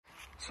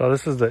So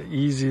this is the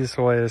easiest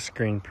way to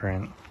screen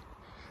print.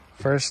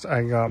 First,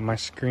 I got my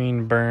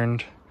screen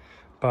burned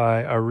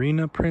by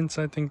Arena Prints,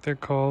 I think they're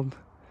called.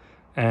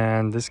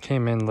 And this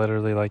came in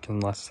literally like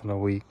in less than a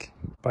week.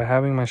 By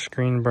having my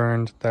screen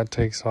burned, that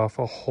takes off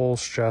a whole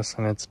stress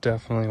and it's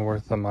definitely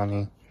worth the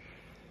money.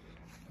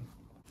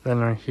 Then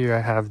right here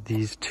I have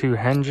these two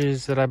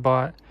hinges that I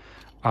bought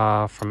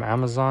from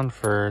Amazon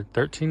for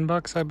 13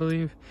 bucks, I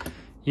believe.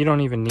 You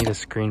don't even need a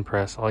screen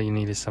press. All you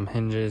need is some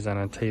hinges and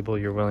a table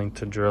you're willing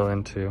to drill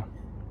into.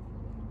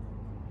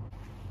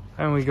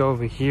 And we go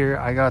over here.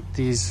 I got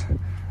these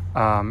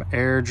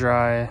air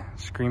dry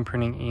screen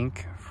printing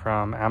ink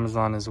from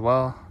Amazon as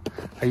well.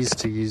 I used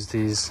to use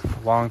these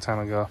a long time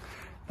ago.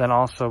 Then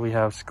also we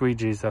have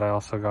squeegees that I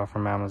also got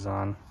from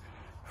Amazon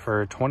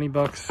for 20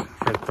 bucks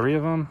for 3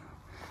 of them.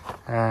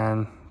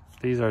 And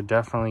these are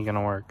definitely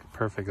gonna work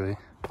perfectly.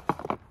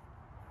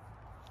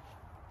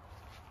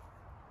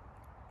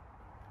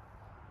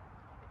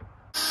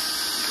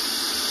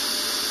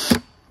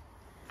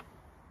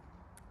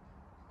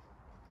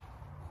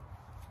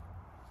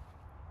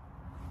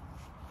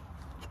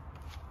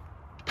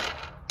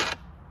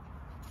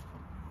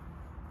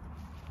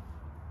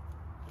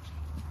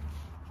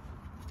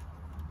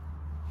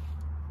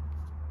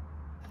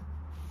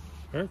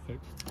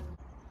 Perfect.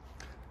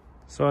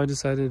 So I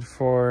decided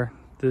for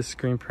this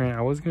screen print,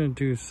 I was gonna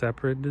do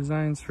separate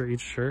designs for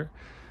each shirt,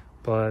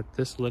 but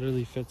this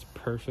literally fits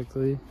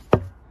perfectly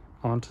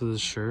onto the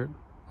shirt,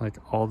 like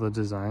all the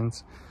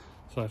designs.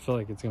 So I feel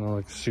like it's gonna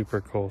look super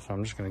cool, so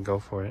I'm just gonna go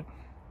for it.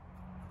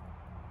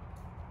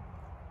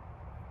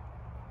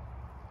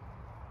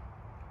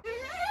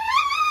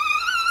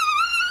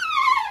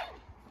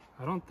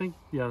 I don't think,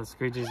 yeah, the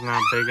squeegee's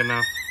not big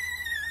enough,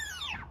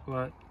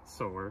 but it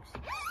still works.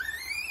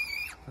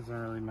 Doesn't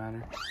really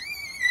matter.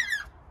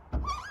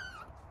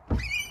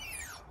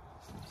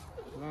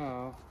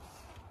 No.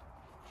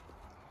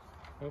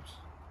 Oops.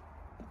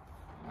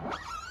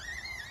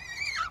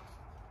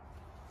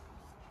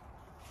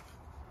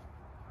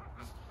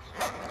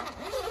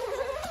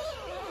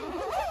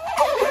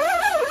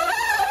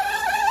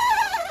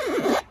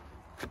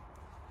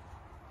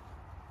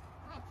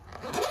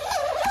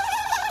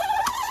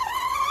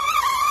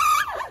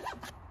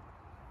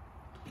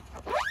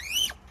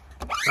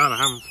 God, I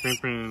haven't screen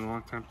printed in a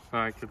long time, so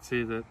I could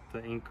see that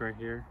the ink right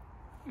here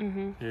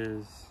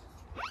is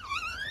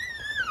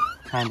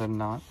kind of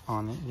not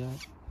on it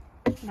yet.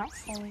 Not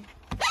fully.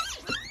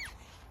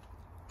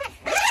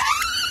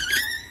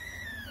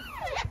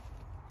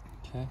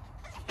 Okay.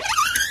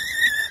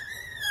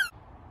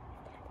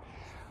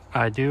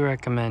 I do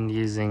recommend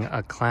using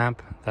a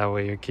clamp, that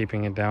way you're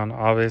keeping it down.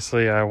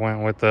 Obviously, I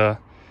went with a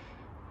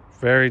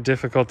very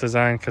difficult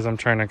design because I'm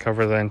trying to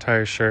cover the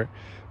entire shirt,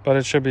 but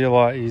it should be a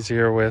lot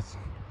easier with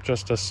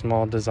just a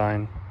small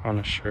design on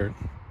a shirt.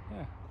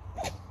 Yeah.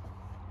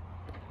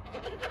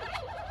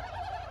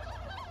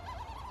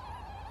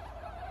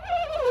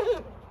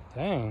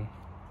 Dang,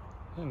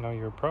 I didn't know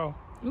you were a pro.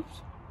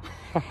 Oops.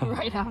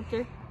 Right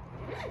after.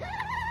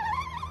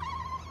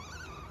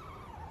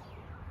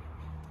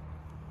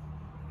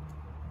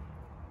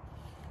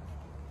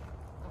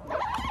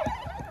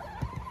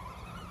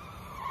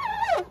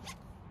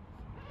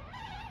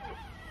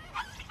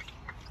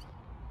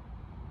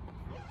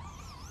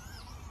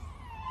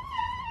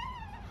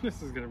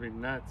 This is gonna be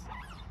nuts.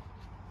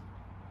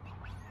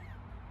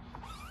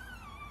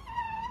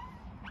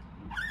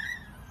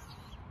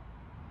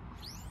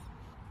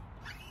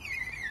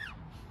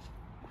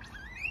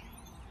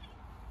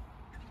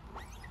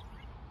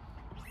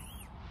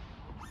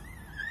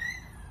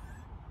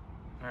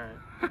 All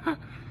right.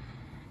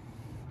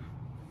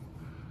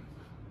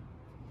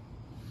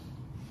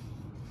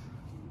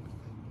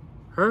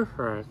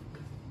 Perfect.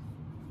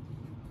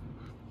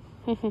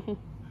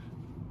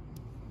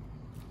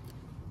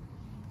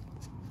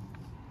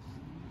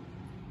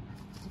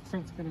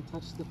 Print's gonna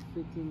touch the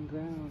freaking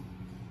ground.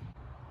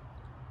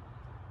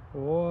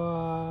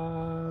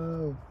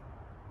 Whoa.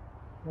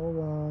 Hold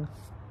on.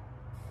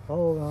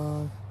 Hold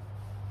on.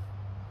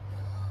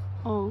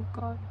 Oh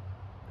God.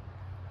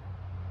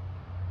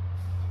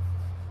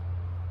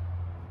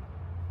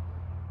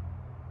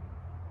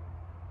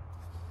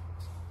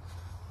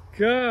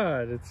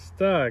 God, it's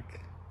stuck.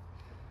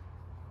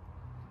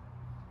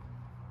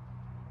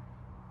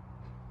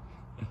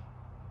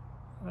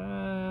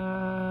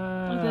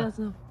 Okay, that's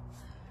enough.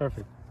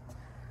 Perfect.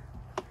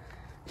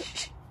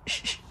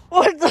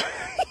 What the?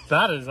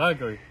 That is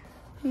ugly.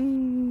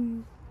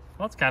 Well,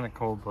 it's kind of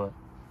cool, but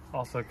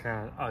also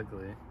kind of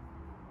ugly.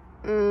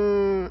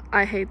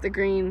 I hate the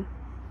green.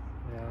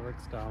 Yeah, it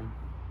looks dumb.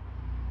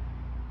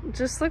 It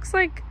just looks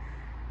like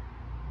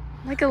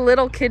a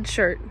little kid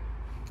shirt.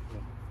 Yeah.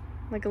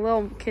 Like a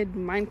little kid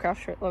Minecraft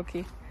shirt,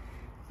 low-key.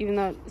 Even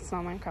though it's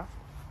not Minecraft.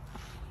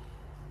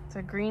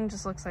 The green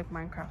just looks like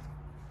Minecraft.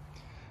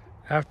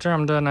 After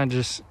I'm done, I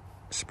just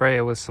spray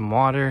it with some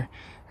water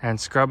and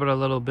scrub it a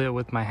little bit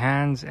with my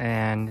hands,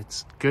 and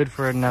it's good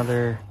for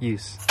another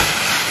use.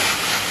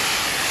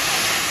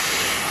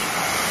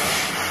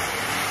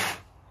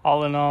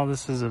 All in all,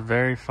 this was a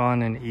very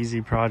fun and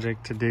easy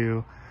project to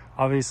do.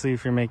 Obviously,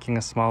 if you're making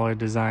a smaller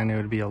design, it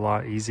would be a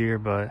lot easier,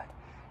 but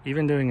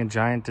even doing a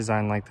giant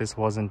design like this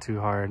wasn't too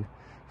hard.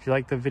 If you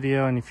liked the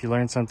video and if you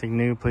learned something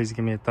new, please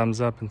give me a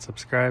thumbs up and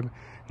subscribe,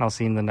 and I'll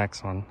see you in the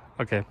next one.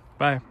 Okay,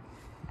 bye.